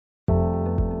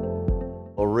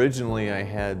Originally, I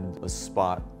had a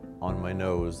spot on my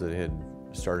nose that had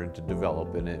started to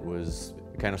develop, and it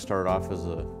kind of started off as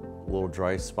a little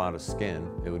dry spot of skin.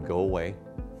 It would go away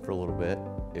for a little bit.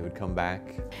 It would come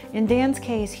back. In Dan's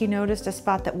case, he noticed a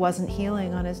spot that wasn't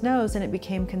healing on his nose, and it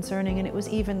became concerning, and it was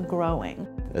even growing.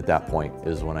 At that point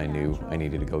is when I knew I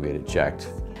needed to go get it checked.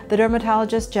 The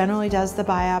dermatologist generally does the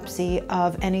biopsy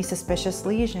of any suspicious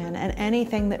lesion, and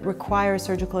anything that requires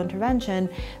surgical intervention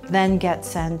then gets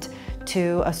sent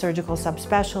to a surgical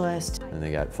subspecialist. And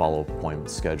they got follow-up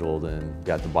appointments scheduled and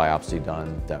got the biopsy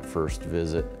done that first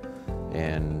visit.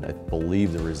 And I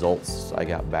believe the results I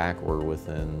got back were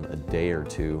within a day or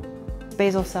two.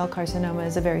 Basal cell carcinoma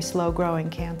is a very slow-growing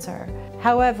cancer.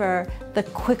 However, the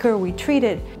quicker we treat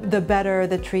it, the better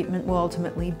the treatment will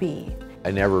ultimately be.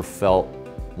 I never felt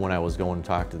when I was going to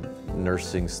talk to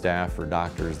nursing staff or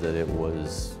doctors that it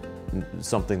was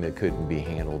something that couldn't be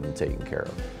handled and taken care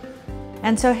of.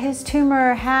 And so his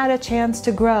tumor had a chance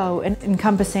to grow,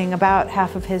 encompassing about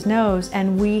half of his nose,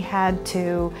 and we had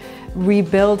to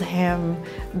rebuild him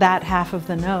that half of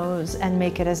the nose and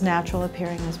make it as natural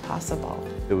appearing as possible.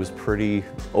 It was pretty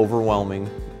overwhelming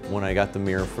when I got the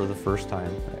mirror for the first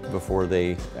time before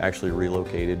they actually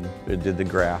relocated and did the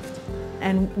graft.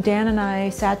 And Dan and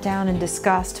I sat down and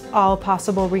discussed all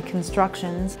possible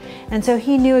reconstructions, and so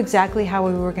he knew exactly how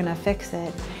we were going to fix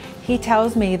it. He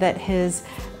tells me that his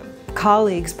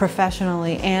colleagues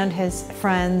professionally and his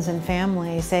friends and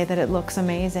family say that it looks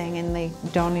amazing and they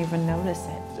don't even notice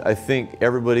it. I think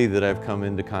everybody that I've come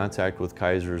into contact with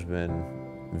Kaiser has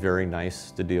been very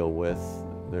nice to deal with.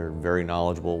 They're very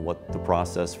knowledgeable what the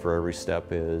process for every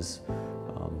step is.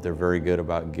 They're very good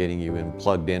about getting you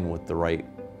plugged in with the right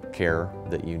care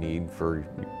that you need for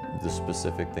the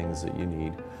specific things that you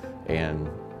need, and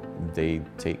they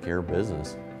take care of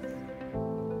business.